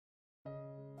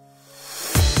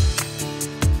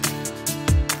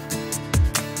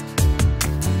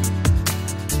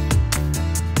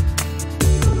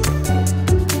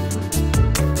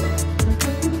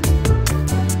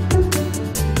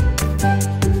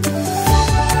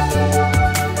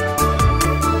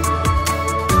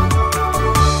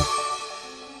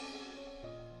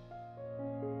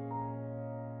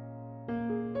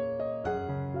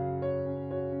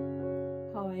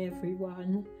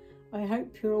I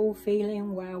hope you're all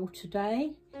feeling well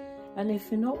today. And if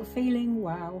you're not feeling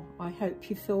well, I hope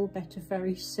you feel better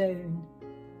very soon.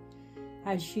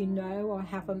 As you know, I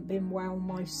haven't been well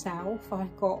myself. I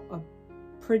got a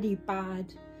pretty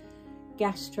bad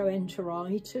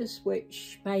gastroenteritis,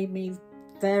 which made me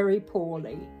very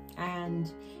poorly.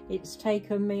 And it's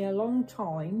taken me a long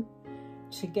time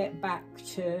to get back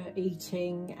to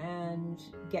eating and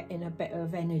getting a bit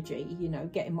of energy, you know,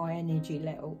 getting my energy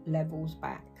levels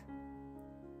back.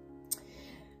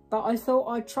 But I thought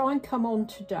I'd try and come on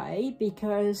today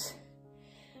because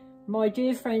my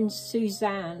dear friend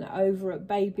Suzanne over at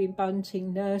Baby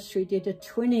Bunting Nursery did a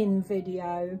twinning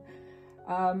video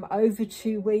over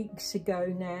 2 weeks ago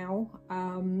now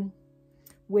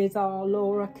with our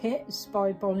Laura kits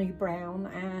by Bonnie Brown,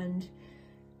 and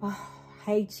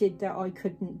hated that I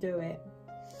couldn't do it.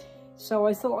 So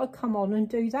I thought I'd come on and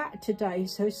do that today.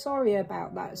 So sorry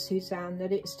about that, Suzanne,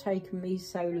 that it's taken me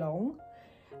so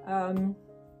long.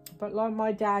 But like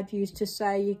my dad used to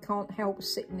say, you can't help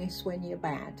sickness when you're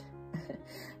bad.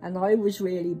 And I was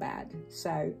really bad.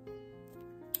 So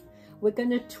we're going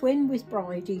to twin with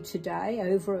Bridie today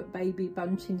over at Baby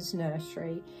Bunting's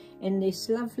Nursery in this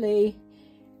lovely,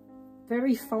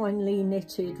 very finely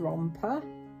knitted romper.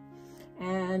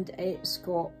 And it's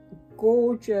got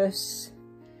gorgeous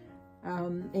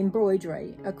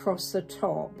embroidery across the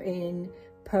top in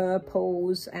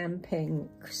purples and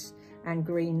pinks and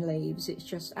green leaves. It's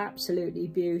just absolutely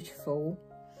beautiful.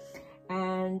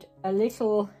 And a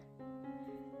little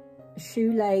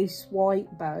shoelace white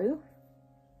bow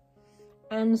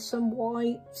and some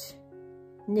white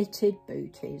knitted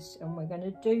booties, and we're going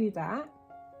to do that,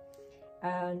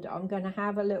 and I'm going to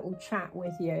have a little chat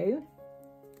with you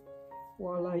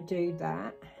while I do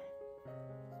that.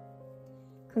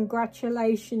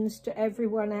 Congratulations to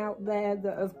everyone out there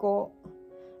that have got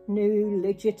new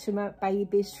legitimate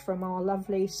babies from our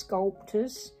lovely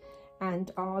sculptors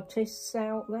and artists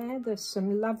out there. There's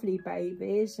some lovely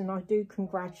babies, and I do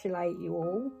congratulate you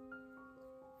all.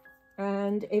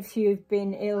 And if you've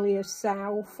been ill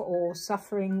yourself or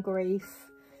suffering grief,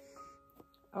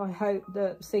 I hope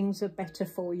that things are better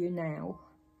for you now.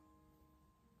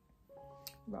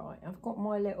 Right, I've got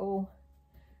my little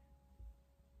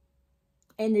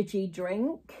energy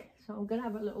drink, so I'm going to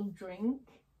have a little drink.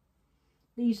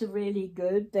 These are really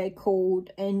good. They're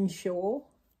called Ensure,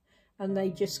 and they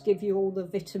just give you all the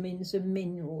vitamins and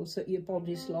minerals that your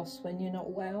body's lost when you're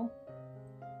not well.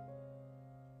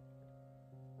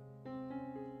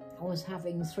 I was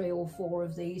having 3 or 4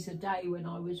 of these a day when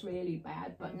I was really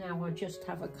bad, but now I just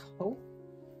have a couple.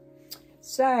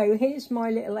 So here's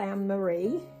my little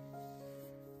Anne-Marie,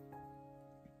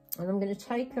 and I'm going to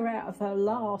take her out of her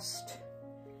last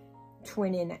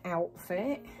twinning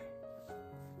outfit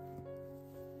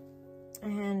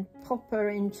and pop her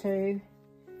into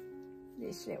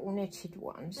this little knitted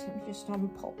one. So just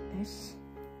unpop this.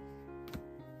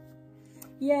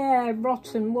 Yeah,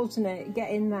 rotten, wasn't it,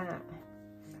 getting that?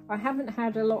 I haven't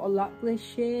had a lot of luck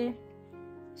this year.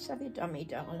 Let's have your dummy,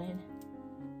 darling.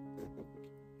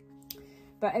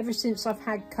 But ever since I've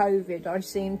had COVID, I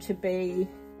seem to be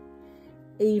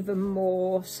even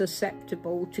more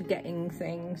susceptible to getting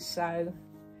things. So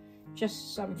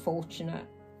just unfortunate.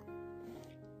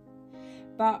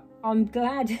 But I'm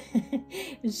glad,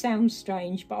 it sounds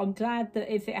strange, but I'm glad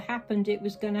that if it happened, it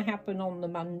was going to happen on the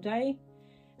Monday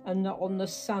and not on the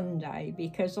Sunday,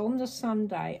 because on the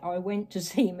Sunday I went to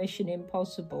see Mission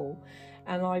Impossible,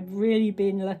 and I've really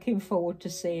been looking forward to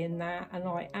seeing that, and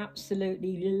I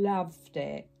absolutely loved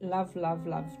it. Loved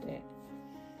it.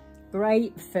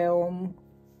 Great film,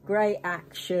 great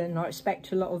action. I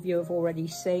expect a lot of you have already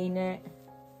seen it.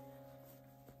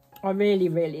 I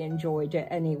really enjoyed it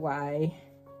anyway.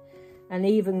 And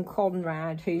even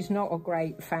Conrad, who's not a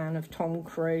great fan of Tom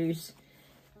Cruise,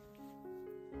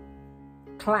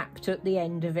 clapped at the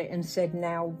end of it and said,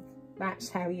 now that's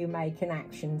how you make an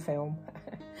action film.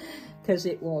 Because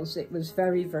it was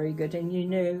very good, and you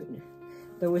knew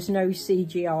there was no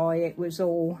CGI, it was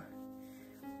all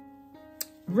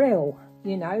real,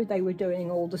 you know, they were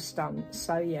doing all the stunts.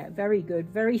 So yeah, very good,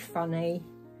 very funny,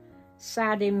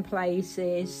 sad in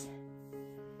places.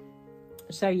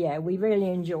 So yeah, we really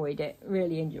enjoyed it.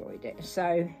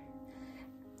 So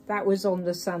that was on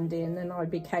the Sunday, and then I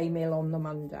became ill on the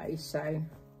Monday. So,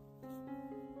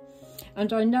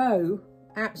 and I know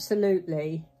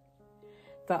absolutely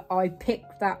that I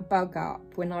picked that bug up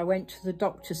when I went to the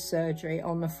doctor's surgery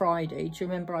on the Friday. Do you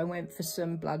remember I went for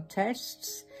some blood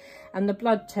tests? And the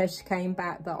blood test came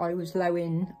back that I was low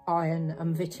in iron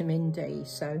and vitamin D.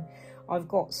 So I've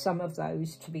got some of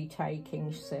those to be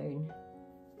taking soon.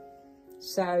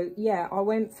 So yeah, I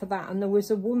went for that, and there was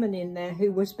a woman in there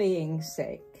who was being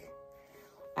sick,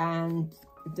 and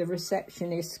the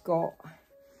receptionist got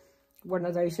one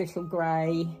of those little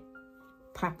grey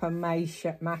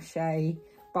papier-mâché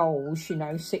bowls, you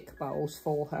know, sick bowls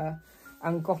for her,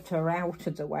 and got her out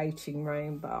of the waiting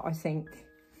room. But I think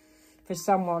for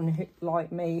someone who,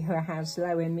 like me, who has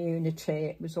low immunity,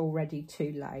 it was already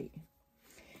too late.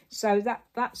 So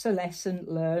that's a lesson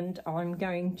learned. I'm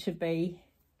going to be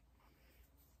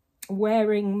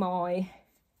wearing my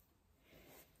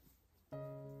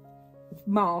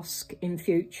mask in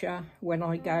future when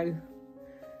I go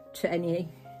to any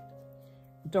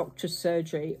doctor's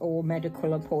surgery or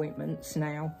medical appointments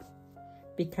now,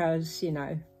 because, you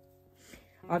know,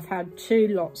 I've had 2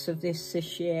 lots of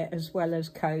this year as well as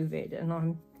COVID, and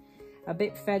I'm a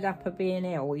bit fed up of being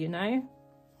ill, you know.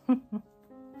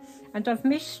 And I've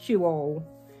missed you all,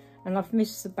 and I've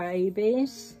missed the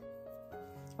babies.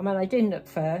 I mean, I didn't at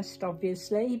first,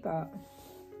 obviously, but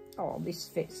oh, this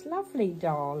fits lovely,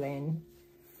 darling.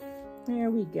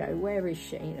 There we go. Where is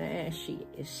she? There she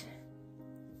is.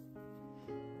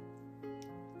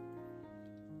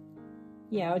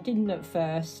 Yeah, I didn't at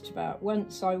first, but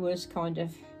once I was kind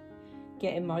of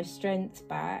getting my strength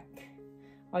back,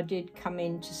 I did come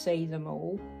in to see them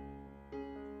all.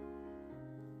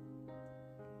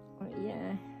 But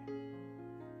yeah.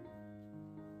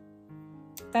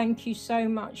 Thank you so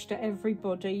much to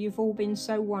everybody. You've all been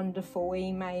so wonderful,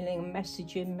 emailing and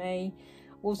messaging me.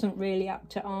 Wasn't really up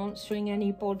to answering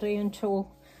anybody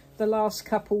until the last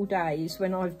couple days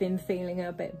when I've been feeling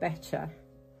a bit better.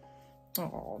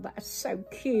 Oh, that's so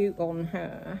cute on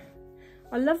her.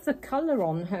 I love the colour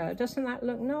on her. Doesn't that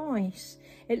look nice?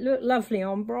 It looked lovely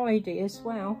on Bridie as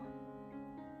well.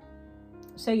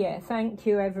 So yeah, thank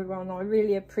you everyone. I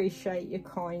really appreciate your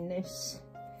kindness.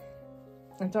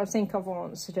 And I think I've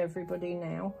answered everybody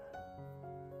now.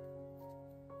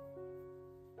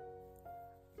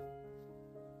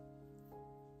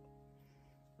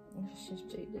 Let's just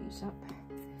do these up.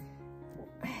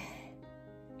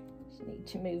 Just need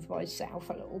to move myself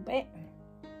a little bit.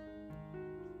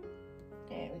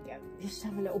 There we go. Just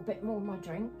have a little bit more of my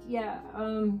drink. Yeah,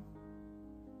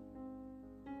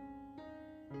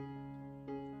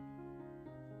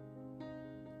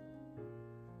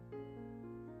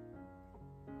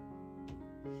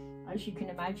 as you can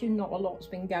imagine, not a lot's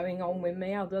been going on with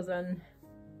me other than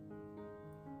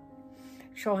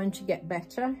trying to get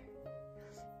better.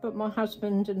 But my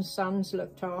husband and sons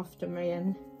looked after me,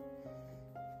 and,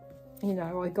 you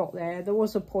know, I got there. There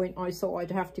was a point I thought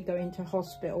I'd have to go into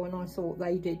hospital, and I thought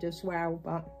they did as well,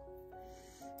 but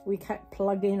we kept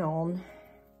plugging on.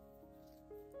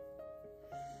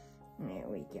 There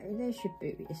we go. There's your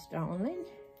boobies, darling.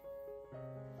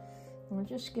 I'll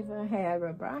just give her hair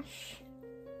a brush.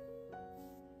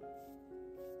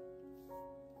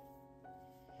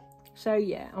 So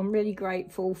yeah, I'm really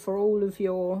grateful for all of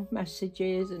your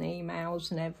messages and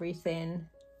emails and everything,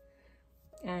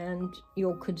 and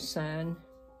your concern.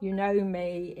 You know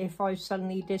me, if I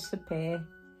suddenly disappear,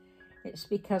 it's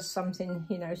because something,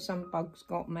 you know, some bug's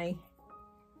got me.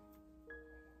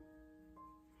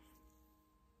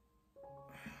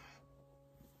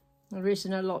 There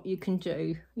isn't a lot you can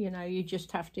do, you know, you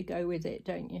just have to go with it,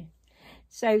 don't you?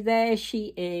 So there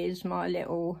she is, my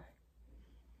little...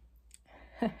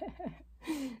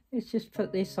 Let's just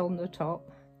put this on the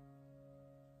top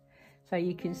so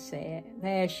you can see it.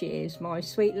 There she is, my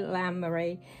sweet little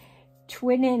Anne-Marie,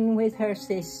 twinning with her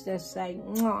sister, saying,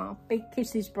 "Mwah, big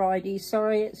kisses, Bridie.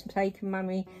 Sorry it's taken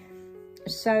Mummy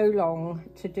so long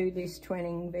to do this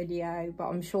twinning video, but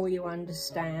I'm sure you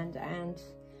understand." And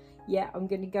yeah, I'm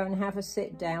going to go and have a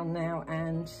sit down now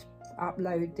and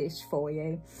upload this for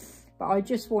you. But I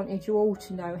just wanted you all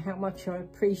to know how much I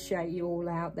appreciate you all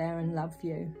out there and love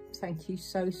you. Thank you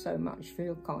so, so much for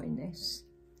your kindness.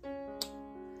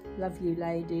 Love you,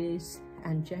 ladies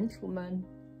and gentlemen.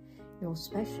 You're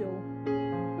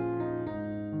special.